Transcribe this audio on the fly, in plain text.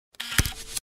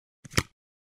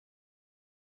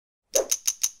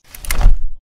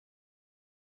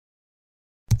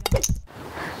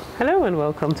Hello and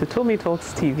welcome to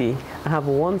TomiTalks TV. I have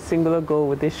one singular goal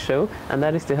with this show, and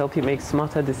that is to help you make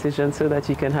smarter decisions so that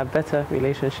you can have better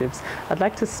relationships. I'd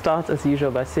like to start as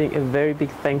usual by saying a very big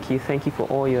thank you. Thank you for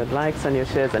all your likes and your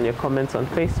shares and your comments on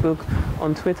Facebook,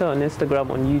 on Twitter, on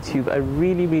Instagram, on YouTube. I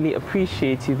really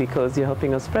appreciate you because you're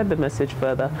helping us spread the message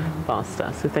further,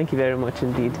 faster. So thank you very much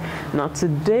indeed. Now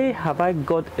today, have I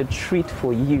got a treat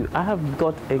for you. I have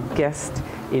got a guest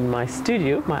in my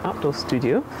studio, my outdoor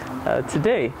studio,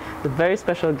 today. A very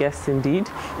special guest indeed.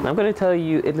 And I'm going to tell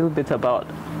you a little bit about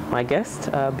my guest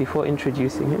before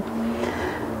introducing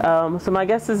him. So my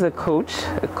guest is a coach,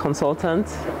 a consultant,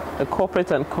 a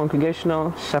corporate and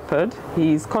congregational shepherd.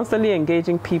 He's constantly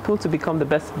engaging people to become the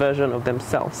best version of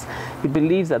themselves. He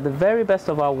believes that the very best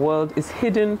of our world is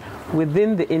hidden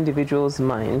within the individual's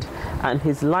mind, and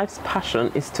his life's passion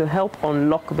is to help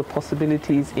unlock the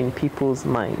possibilities in people's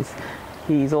minds.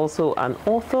 He's also an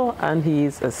author and he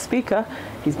is a speaker.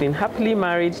 He's been happily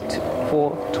married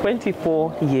for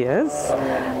 24 years.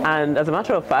 And as a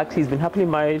matter of fact, he's been happily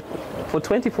married for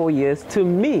 24 years to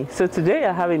me. So today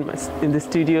I have in the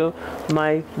studio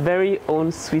my very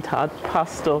own sweetheart,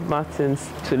 Pastor Martins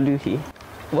Toluhi.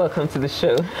 Welcome to the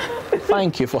show.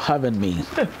 Thank you for having me.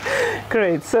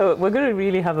 Great. So we're going to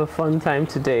really have a fun time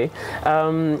today.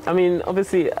 I mean,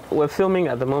 obviously, we're filming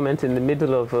at the moment in the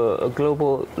middle of a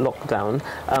global lockdown.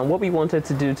 What we wanted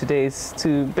to do today is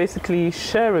to basically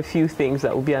share a few things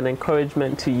that will be an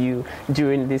encouragement to you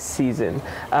during this season.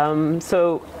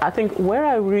 So I think where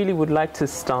I really would like to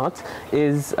start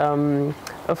is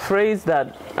a phrase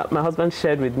that my husband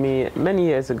shared with me many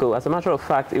years ago. As a matter of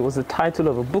fact, it was the title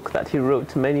of a book that he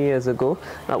wrote many years ago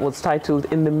that was titled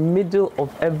 "In the Middle of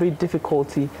Every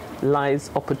Difficulty Lies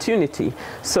Opportunity."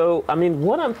 So, I mean,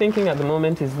 what I'm thinking at the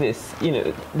moment is this, you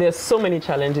know, there's so many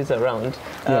challenges around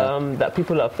that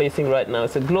people are facing right now.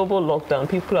 It's a global lockdown.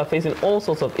 People are facing all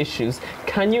sorts of issues.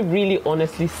 Can you really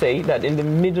honestly say that in the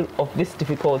middle of this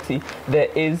difficulty, there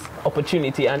is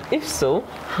opportunity? And if so,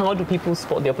 how do people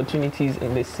spot the opportunities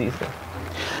in this season?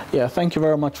 Yeah, thank you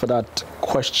very much for that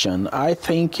question. I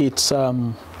think it's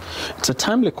a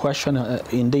timely question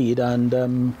indeed,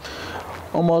 and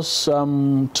almost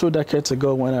 2 decades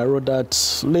ago when I wrote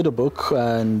that little book,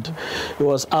 and it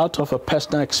was out of a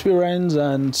personal experience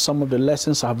and some of the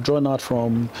lessons I've drawn out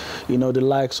from, you know, the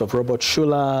likes of Robert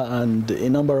Schuller and a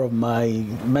number of my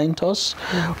mentors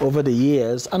over the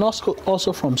years, and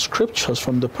also from scriptures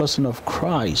from the person of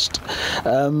Christ.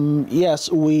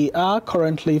 Yes, we are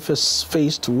currently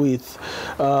faced with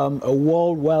a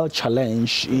worldwide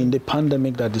challenge in the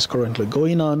pandemic that is currently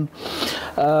going on.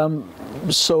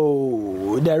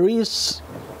 So there is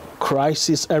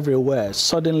crisis everywhere.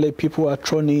 Suddenly people are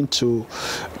thrown into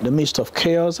the midst of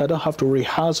chaos. I don't have to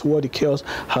rehearse what the chaos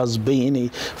has been.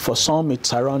 For some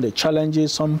it's around the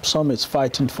challenges, some it's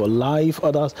fighting for life,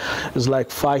 others it's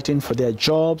like fighting for their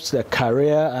jobs, their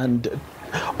career, and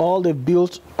all they've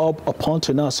built up upon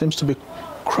to now seems to be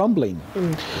crumbling.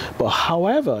 But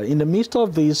however, in the midst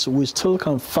of this, we still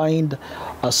can find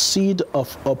a seed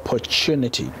of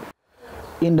opportunity.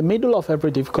 In the middle of every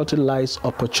difficulty lies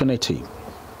opportunity.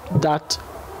 That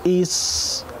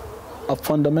is a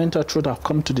fundamental truth I've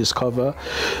come to discover.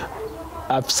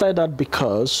 I've said that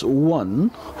because, one,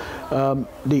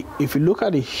 if you look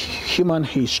at the human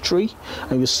history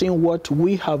and you've seen what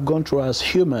we have gone through as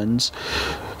humans,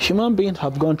 human beings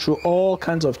have gone through all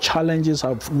kinds of challenges.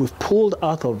 We've pulled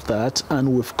out of that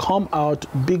and we've come out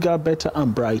bigger, better,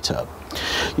 and brighter.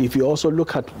 If you also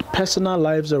look at personal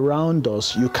lives around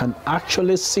us, you can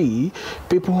actually see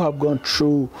people who have gone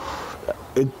through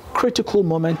a critical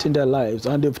moment in their lives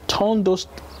and they've turned those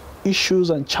issues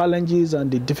and challenges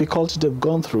and the difficulties they've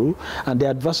gone through and the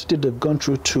adversity they've gone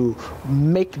through to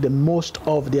make the most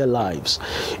of their lives.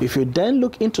 If you then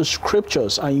look into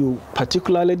scriptures, and you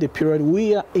particularly the period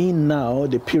we are in now,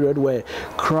 the period where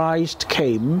Christ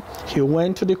came, he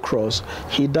went to the cross,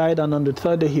 he died, and on the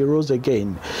third day he rose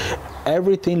again.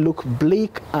 Everything looked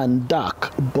bleak and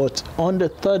dark, but on the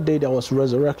third day there was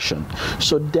resurrection.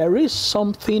 So there is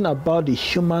something about the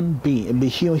human being, the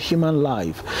human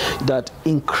life, that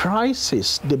in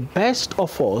crisis the best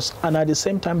of us and at the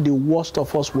same time the worst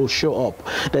of us will show up.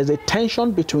 There's a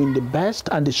tension between the best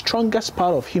and the strongest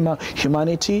part of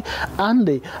humanity, and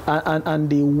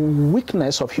the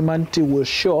weakness of humanity will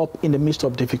show up in the midst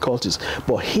of difficulties.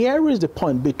 But here is the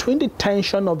point: between the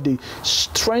tension of the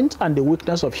strength and the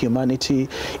weakness of humanity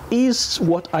is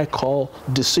what I call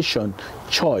decision,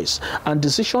 choice. And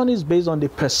decision is based on the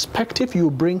perspective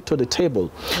you bring to the table.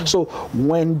 So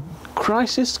when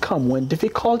crisis come, when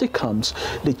difficulty comes,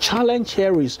 the challenge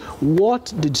here is,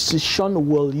 what decision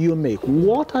will you make?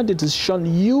 What are the decisions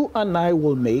you and I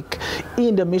will make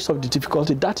in the midst of the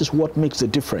difficulty? That is what makes the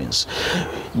difference.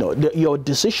 Your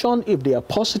decision, if they are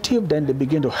positive, then they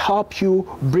begin to help you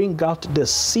bring out the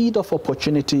seed of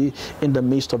opportunity in the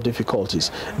midst of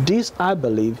difficulties. This, I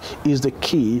believe, is the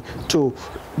key to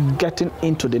getting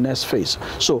into the next phase.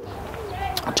 So,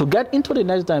 to get into the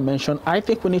next dimension, I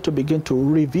think we need to begin to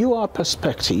review our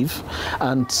perspective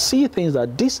and see things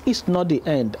that this is not the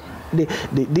end.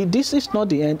 This is not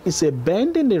the end. It's a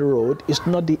bend in the road. It's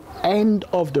not the end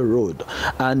of the road.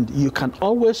 And you can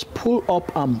always pull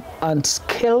up and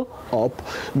scale up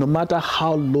no matter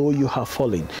how low you have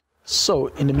fallen. So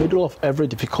in the middle of every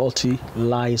difficulty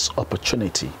lies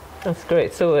opportunity. That's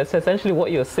great. So it's essentially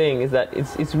what you're saying is that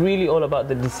it's really all about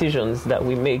the decisions that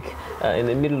we make in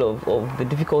the middle of the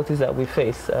difficulties that we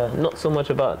face. Not so much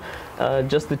about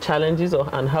just the challenges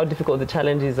and how difficult the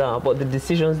challenges are, but the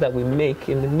decisions that we make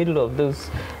in the middle of those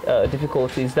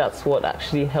difficulties. That's what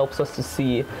actually helps us to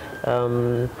see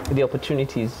the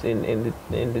opportunities in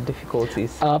the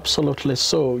difficulties. Absolutely.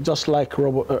 So just like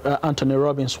Anthony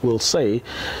Robbins will say,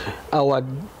 our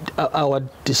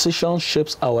decision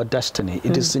shapes our destiny.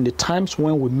 It is in the times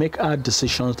when we make our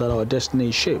decisions that our destiny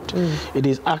is shaped. It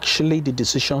is actually the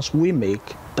decisions we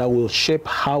make that will shape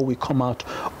how we come out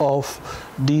of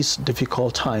these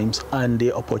difficult times and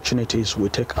the opportunities we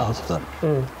take out of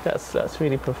them. That's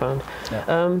really profound.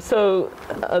 Yeah. So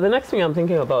the next thing I'm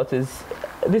thinking about is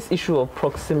this issue of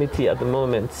proximity at the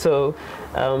moment. So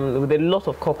with a lot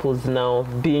of couples now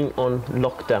being on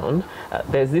lockdown,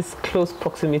 there's this close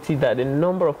proximity that a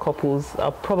number of couples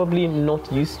are probably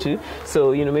not used to.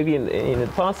 So, maybe in the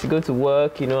past you go to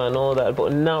work, and all that,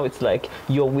 but now it's like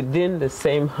you're within the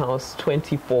same house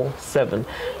 24/7.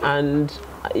 And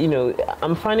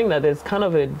I'm finding that there's kind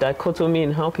of a dichotomy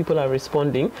in how people are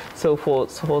responding. So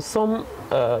for some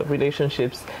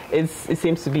relationships, it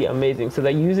seems to be amazing. So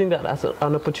they're using that as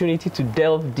an opportunity to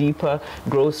delve deeper,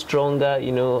 grow stronger,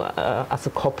 as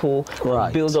a couple,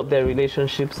 right, build up their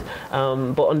relationships.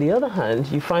 But on the other hand,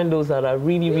 you find those that are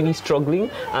really, really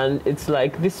struggling, and it's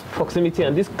like this proximity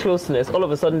and this closeness, all of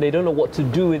a sudden they don't know what to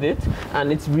do with it,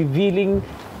 and it's revealing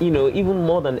even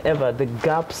more than ever, the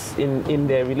gaps in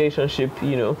their relationship,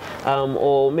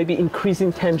 or maybe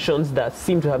increasing tensions that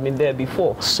seem to have been there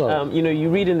before. So, you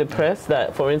read in the press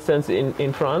that, for instance,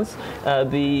 in France,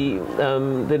 the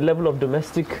level of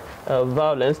domestic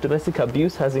violence, domestic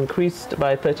abuse has increased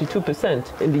by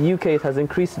 32%. In the UK, it has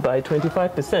increased by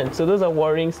 25%. So those are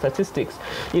worrying statistics.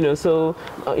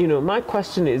 My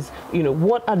question is,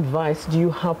 what advice do you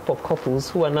have for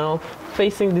couples who are now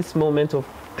facing this moment of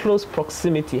close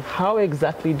proximity? How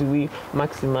exactly do we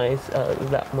maximize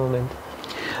that moment?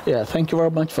 Yeah, thank you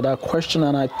very much for that question.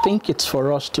 And I think it's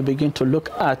for us to begin to look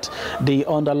at the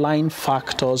underlying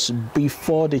factors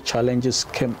before the challenges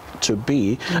came to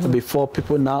be, before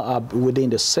people now are within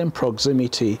the same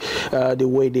proximity. The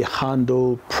way they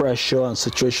handle pressure and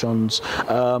situations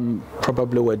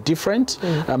probably were different.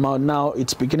 Now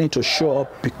it's beginning to show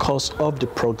up because of the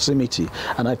proximity.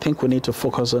 And I think we need to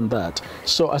focus on that.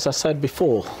 So as I said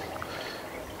before,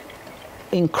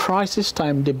 in crisis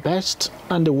time, the best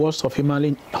and the worst of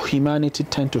humanity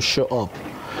tend to show up.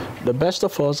 The best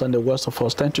of us and the worst of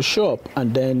us tend to show up.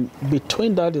 And then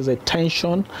between that is a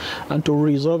tension. And to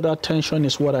resolve that tension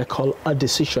is what I call a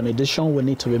decision. A decision will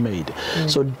need to be made.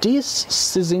 So this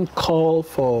season call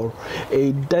for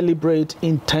a deliberate,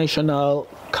 intentional,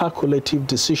 calculative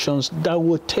decisions that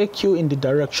will take you in the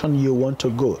direction you want to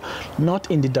go, not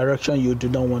in the direction you do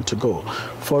not want to go.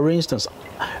 For instance,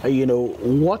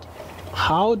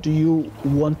 how do you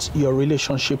want your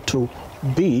relationship to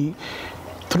be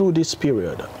through this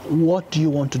period? What do you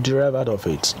want to derive out of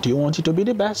it? Do you want it to be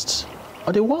the best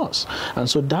or the worst? And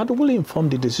so that will inform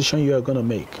the decision you are going to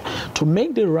make. To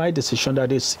make the right decision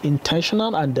that is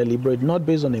intentional and deliberate, not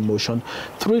based on emotion,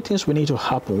 three things we need to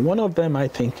happen. One of them, I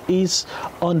think, is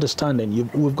understanding.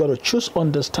 We've got to choose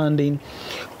understanding.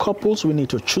 Couples, we need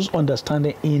to choose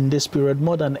understanding in this period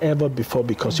more than ever before,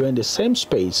 because you're in the same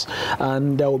space,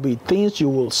 and there will be things you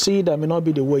will see that may not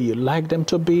be the way you like them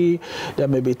to be. There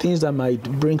may be things that might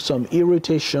bring some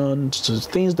irritation,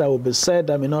 things that will be said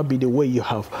that may not be the way you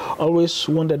have always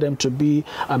wanted them to be,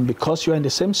 and because you're in the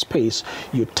same space,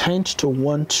 you tend to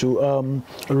want to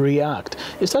react.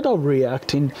 Instead of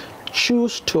reacting,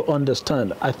 choose to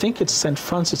understand. I think it's St.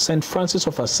 Francis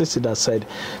of Assisi that said,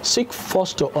 seek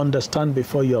first to understand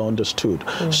before you're understood.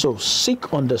 So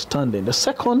seek understanding. The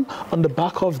second on the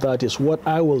back of that is what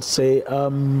I will say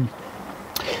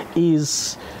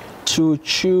is to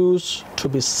choose to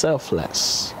be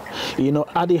selfless. You know,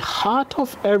 at the heart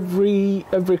of every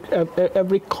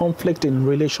conflict in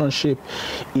relationship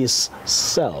is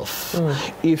self.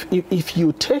 If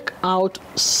you take out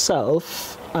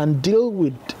self and deal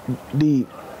with the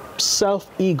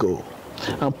self-ego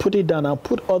and put it down and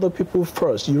put other people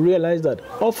first, you realize that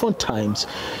oftentimes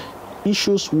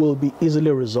issues will be easily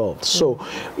resolved. So,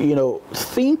 you know,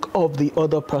 think of the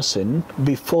other person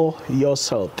before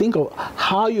yourself. Think of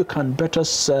how you can better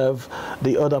serve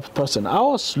the other person. I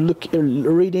was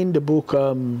reading the book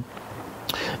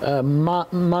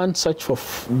Man's Search for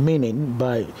Meaning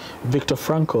by Viktor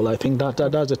Frankl. I think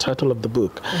that's the title of the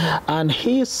book. And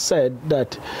he said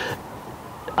that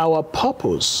our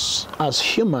purpose as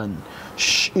human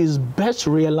is best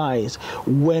realized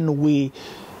when we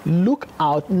look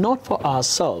out not for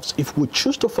ourselves, if we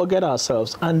choose to forget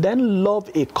ourselves and then love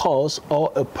a cause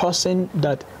or a person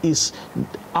that is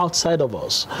outside of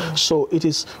us. So it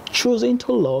is choosing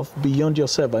to love beyond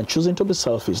yourself and choosing to be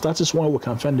selfish. That is when we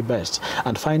can find the best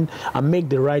and make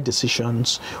the right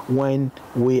decisions when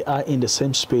we are in the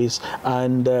same space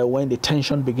and when the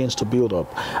tension begins to build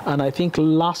up. And I think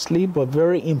lastly, but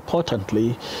very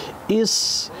importantly,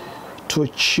 is to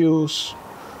choose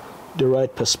the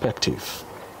right perspective.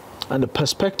 And the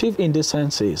perspective in this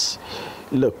sense is,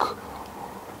 look,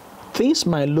 things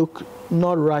might look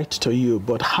not right to you,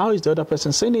 but how is the other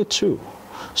person saying it too?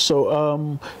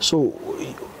 So, so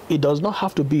it does not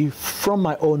have to be from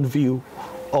my own view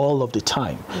all of the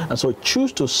time. And so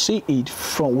choose to see it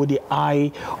with the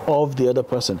eye of the other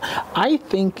person. I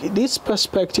think this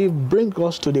perspective brings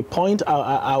us to the point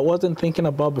I wasn't thinking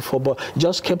about before, but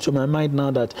just came to my mind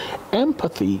now, that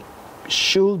empathy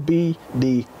should be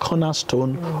the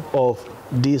cornerstone of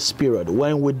this period.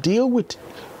 When we deal with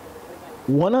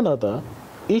one another,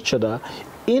 each other,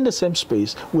 in the same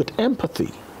space with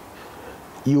empathy,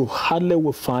 you hardly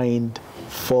will find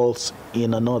faults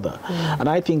in another. And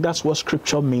I think that's what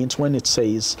Scripture means when it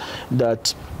says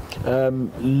that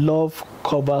love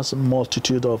covers a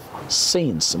multitude of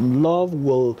sins. Love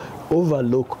will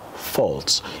overlook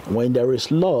faults. When there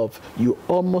is love, you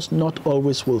almost not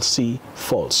always will see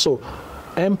faults. So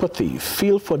empathy,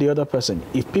 feel for the other person.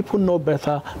 If people know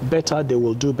better, they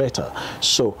will do better.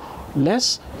 So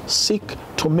let's seek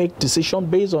to make decisions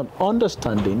based on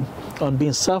understanding, on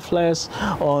being selfless,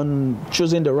 on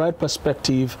choosing the right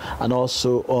perspective, and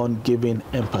also on giving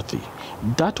empathy.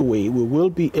 That way, we will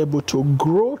be able to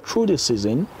grow through the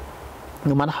season,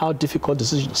 no matter how difficult the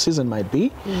season might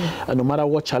be, and no matter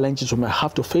what challenges we might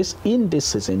have to face in this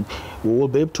season, we will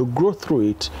be able to grow through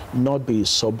it, not be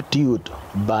subdued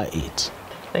by it.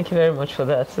 Thank you very much for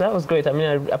that. So that was great. I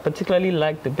mean, I particularly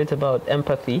liked the bit about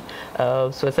empathy.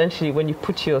 So essentially, when you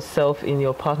put yourself in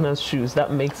your partner's shoes,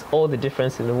 that makes all the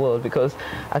difference in the world, because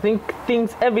I think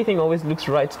everything always looks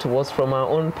right to us from our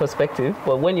own perspective.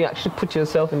 But when you actually put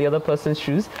yourself in the other person's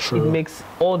shoes, It makes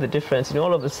all the difference. You know,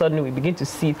 all of a sudden, we begin to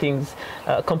see things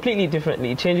completely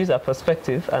differently. It changes our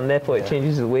perspective, and therefore it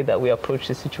changes the way that we approach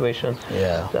the situation.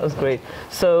 Yeah. That was great.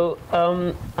 So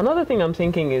another thing I'm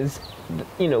thinking is,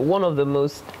 you know, one of the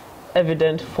most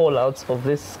evident fallouts of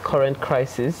this current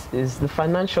crisis is the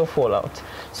financial fallout.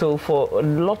 So for a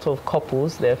lot of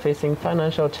couples, they're facing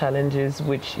financial challenges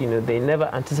which, you know, they never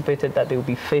anticipated that they would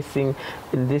be facing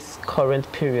in this current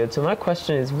period. So my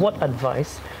question is, what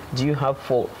advice do you have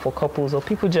for couples or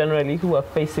people generally who are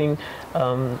facing,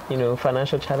 you know,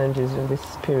 financial challenges in this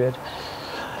period?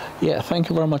 Yeah, thank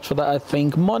you very much for that. I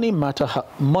think money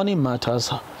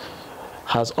matters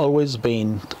has always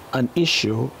been an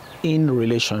issue in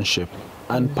relationship,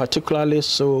 and particularly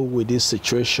so with this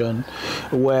situation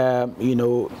where, you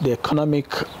know, the economic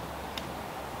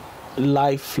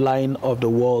lifeline of the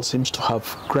world seems to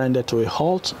have grinded to a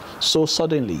halt so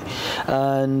suddenly.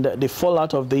 And the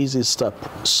fallout of this is that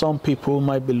some people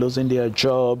might be losing their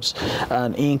jobs,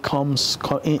 and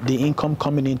the income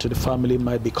coming into the family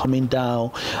might be coming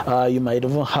down. You might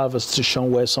even have a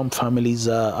situation where some families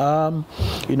are,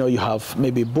 you know, you have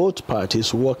maybe both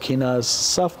parties working as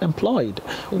self-employed.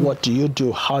 What do you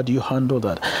do? How do you handle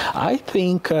that? I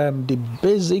think the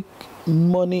basic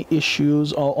money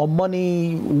issues or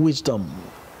money wisdom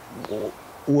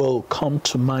will come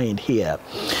to mind here.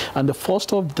 And the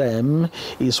first of them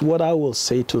is what I will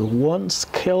say to one: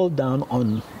 scale down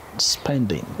on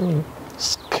spending.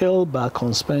 Scale back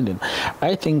on spending.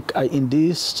 I think in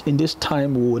this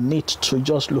time we will need to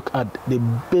just look at the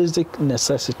basic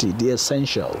necessity, the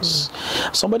essentials.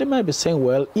 Somebody might be saying,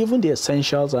 well, even the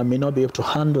essentials, I may not be able to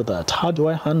handle that. How do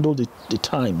I handle the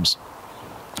times?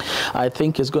 I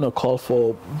think it's going to call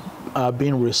for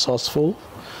being resourceful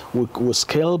we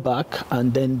scale back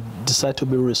and then decide to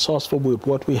be resourceful with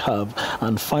what we have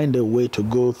and find a way to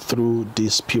go through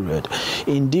this period.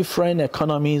 In different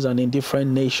economies and in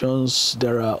different nations,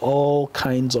 there are all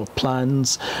kinds of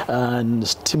plans and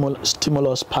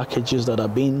stimulus packages that are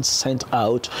being sent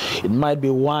out. It might be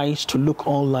wise to look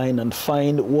online and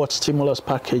find what stimulus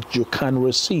package you can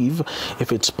receive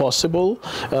if it's possible.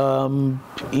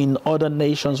 In other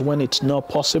nations, when it's not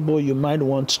possible, you might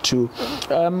want to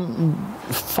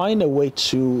find a way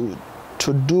to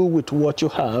do with what you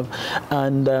have,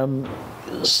 and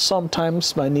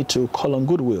sometimes might need to call on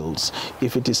goodwills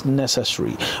if it is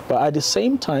necessary. But at the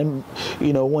same time,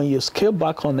 when you scale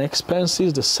back on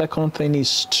expenses, the second thing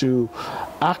is to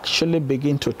actually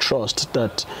begin to trust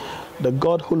that the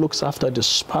God who looks after the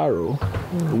sparrow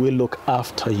will look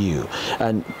after you.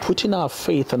 And putting our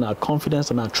faith and our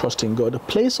confidence and our trust in God, the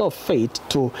place of faith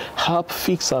to help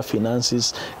fix our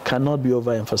finances cannot be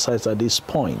overemphasized at this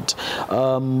point.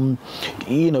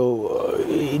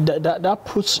 That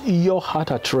puts your heart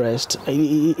at rest.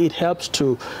 It helps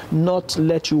to not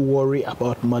let you worry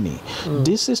about money.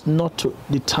 This is not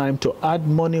the time to add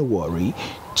money worry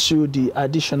to the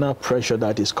additional pressure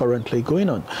that is currently going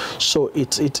on. So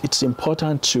it's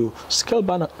important to scale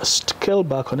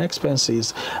back on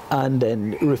expenses and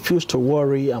then refuse to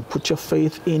worry and put your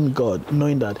faith in God,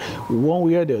 knowing that one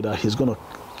way or the other He's going to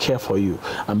care for you.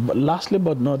 And lastly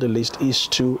but not the least is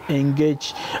to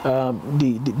engage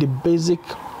the basic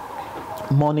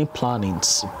money planning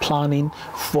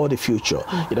for the future.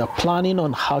 Planning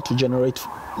on how to generate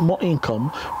more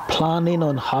income, planning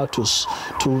on how to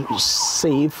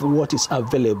save what is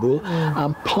available,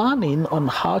 and planning on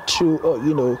how to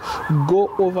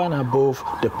go over and above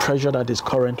the pressure that is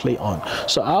currently on.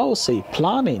 So I will say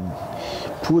put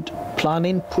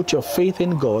your faith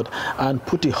in God and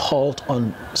put a halt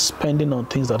on spending on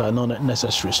things that are not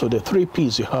necessary. So the 3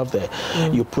 P's you have there,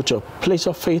 you put your place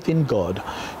of faith in God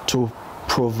to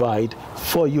provide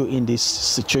for you in this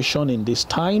situation, in this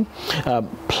time.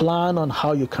 Plan on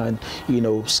how you can,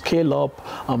 scale up,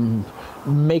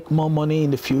 make more money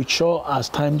in the future as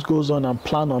time goes on, and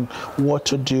plan on what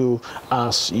to do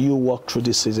as you walk through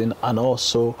this season, and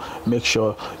also make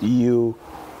sure you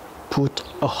put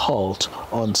a halt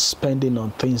on spending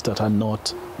on things that are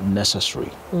not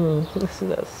necessary.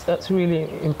 That's really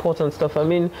important stuff. I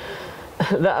mean,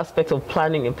 that aspect of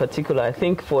planning in particular, I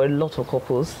think for a lot of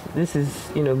couples, this is,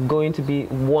 going to be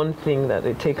one thing that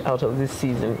they take out of this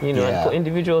season, and for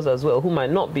individuals as well, who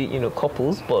might not be,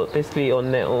 couples, but basically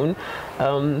on their own,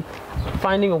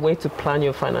 finding a way to plan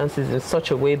your finances in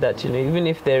such a way that, even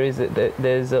if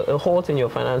there's a halt in your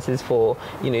finances for,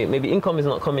 maybe income is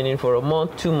not coming in for a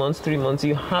month, 2 months, 3 months,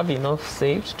 you have enough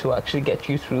saved to actually get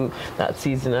you through that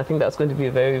season. I think that's going to be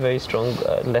a very, very strong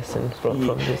lesson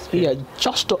from this period. Yeah,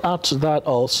 just to add to that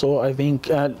also, I think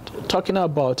talking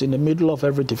about in the middle of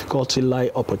every difficulty lies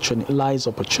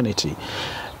opportunity.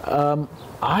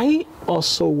 I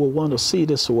also will want to see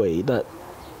this way, that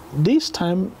this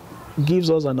time gives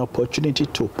us an opportunity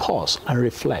to pause and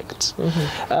reflect.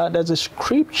 There's a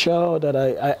scripture that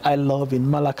I love in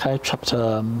Malachi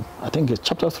chapter, I think it's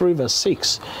chapter 3 verse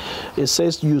 6. It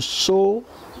says, you sow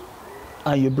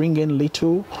and you bring in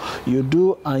little, you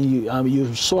do and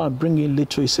you sow and bring in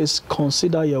little. It says,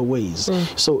 consider your ways.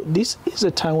 So this is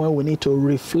a time when we need to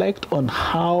reflect on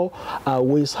how our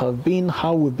ways have been,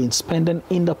 how we've been spending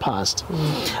in the past.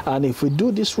 And if we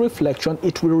do this reflection,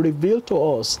 it will reveal to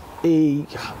us a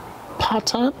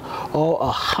pattern or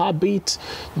a habit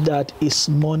that is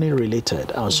money related.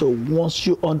 And so once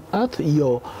you unearth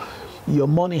your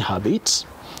money habits,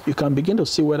 you can begin to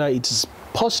see whether it is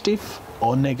positive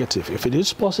or negative. If it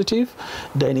is positive,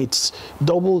 then it's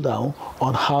double down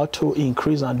on how to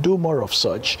increase and do more of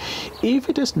such. If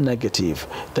it is negative,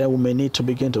 then we may need to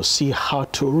begin to see how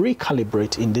to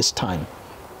recalibrate in this time,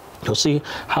 to see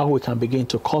how we can begin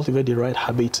to cultivate the right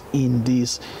habits in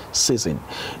this season.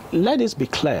 Let this be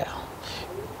clear.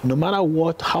 No matter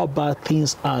how bad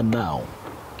things are now,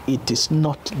 it is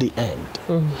not the end.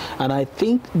 And I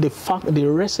think the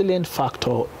resilient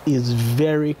factor is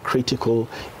very critical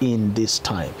in this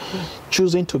time.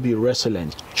 Choosing to be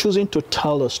resilient, choosing to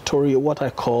tell a story, what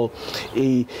I call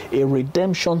a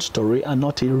redemption story and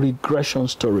not a regression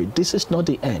story. This is not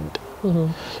the end.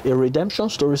 A redemption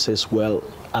story says, well,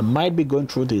 I might be going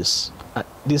through this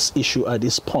issue at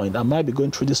this point. I might be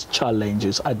going through these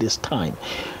challenges at this time,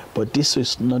 but this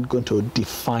is not going to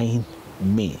define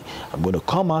me. I'm going to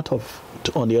come out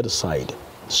on the other side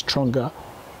stronger,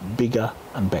 bigger,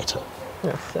 and better.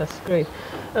 Yes, that's great.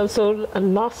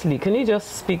 And lastly, can you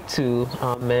just speak to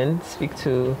our men, speak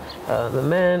to the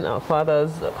men, our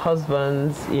fathers,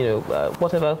 husbands,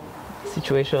 whatever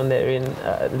situation they're in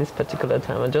this particular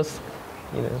time, and just,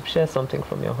 you know, share something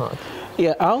from your heart.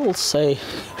 Yeah, I will say,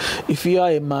 if you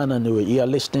are a man and you are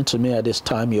listening to me at this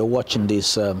time, you're watching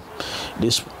this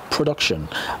this production,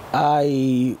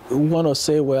 I want to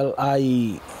say, well,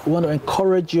 I want to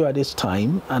encourage you at this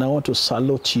time, and I want to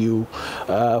salute you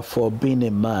for being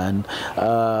a man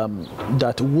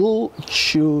that will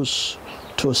choose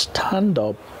to stand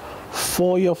up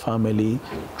for your family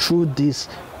through this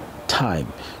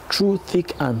time, through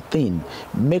thick and thin.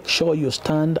 Make sure you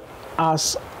stand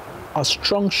as a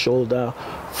strong shoulder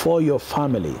for your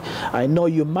family. I know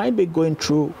you might be going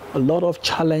through a lot of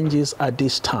challenges at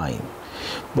this time,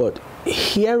 but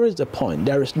here is the point.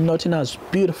 There is nothing as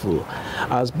beautiful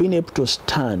as being able to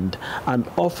stand and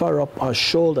offer up our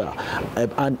shoulder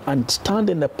and stand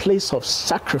in a place of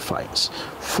sacrifice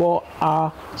for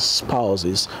our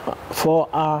spouses, for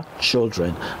our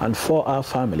children, and for our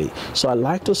family. So I'd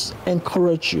like to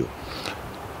encourage you.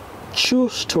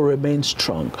 Choose to remain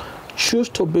strong. Choose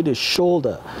to be the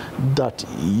shoulder that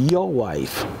your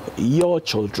wife, your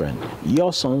children,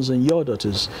 your sons and your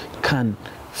daughters can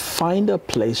find a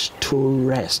place to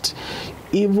rest.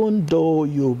 Even though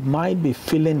you might be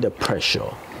feeling the pressure,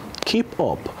 keep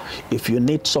up. If you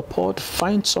need support,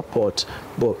 find support,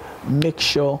 but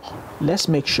let's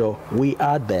make sure we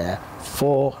are there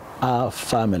for our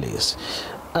families.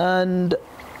 And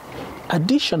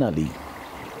additionally,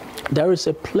 there is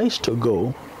a place to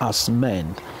go as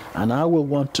men, and I will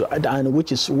want to, and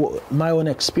which is my own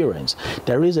experience.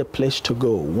 There is a place to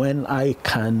go when I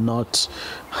cannot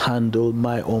handle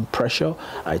my own pressure.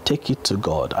 I take it to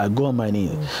God. I go on my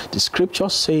knees. The scripture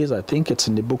says, I think it's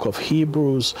in the book of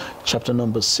Hebrews, chapter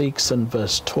number 6 and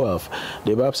verse 12.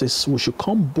 The Bible says, we should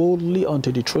come boldly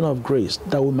unto the throne of grace,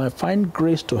 that we might find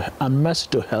grace and mercy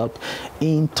to help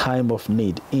in time of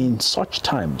need. In such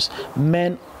times,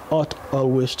 men ought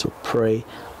always to pray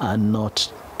and not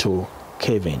to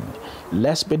cave in.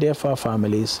 Let's be there for our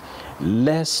families.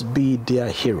 Let's be their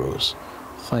heroes.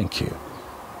 Thank you.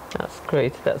 That's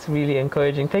great. That's really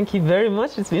encouraging. Thank you very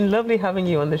much. It's been lovely having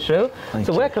you on the show. Thank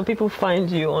so you. Where can people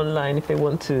find you online if they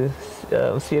want to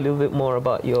see a little bit more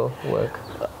about your work?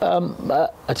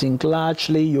 I think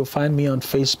largely you'll find me on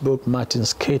Facebook,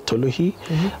 Martins Toluhi,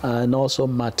 and also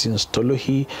Martins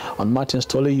Toluhi. On Martins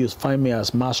Toluhi, you'll find me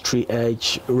as Mastery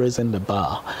Edge, Raising the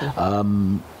Bar.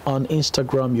 On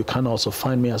Instagram, you can also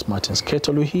find me as Martins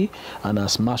Toluhi and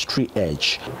as Mastery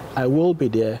Edge. I will be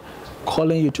there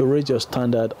calling you to raise your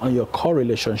standard on your core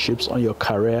relationships, on your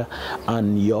career,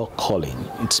 and your calling.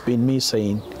 It's been me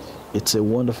saying, it's a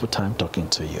wonderful time talking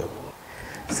to you.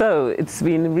 So it's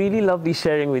been really lovely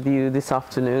sharing with you this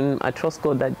afternoon. I trust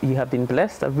God that you have been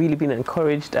blessed. I've really been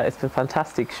encouraged. It's been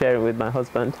fantastic sharing with my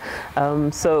husband.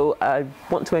 So I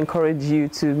want to encourage you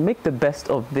to make the best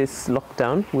of this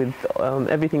lockdown with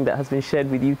everything that has been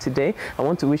shared with you today. I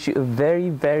want to wish you a very,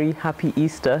 very happy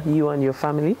Easter, you and your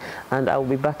family. And I will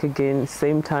be back again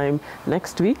same time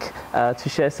next week to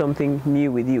share something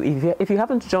new with you. If you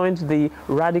haven't joined the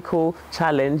Radical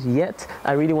Challenge yet,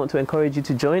 I really want to encourage you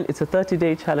to join. It's a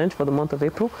 30-day challenge for the month of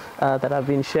April that I've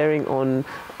been sharing on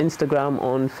Instagram,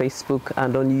 on Facebook,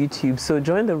 and on YouTube. So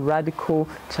join the Radical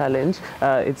Challenge.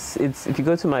 It's if you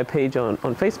go to my page on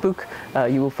Facebook,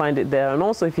 you will find it there. And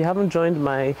also, if you haven't joined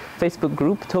my Facebook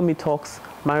group, TomiTalks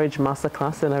Marriage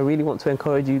Masterclass, then I really want to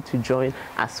encourage you to join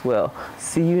as well.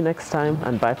 See you next time,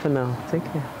 and bye for now. Take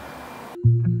care.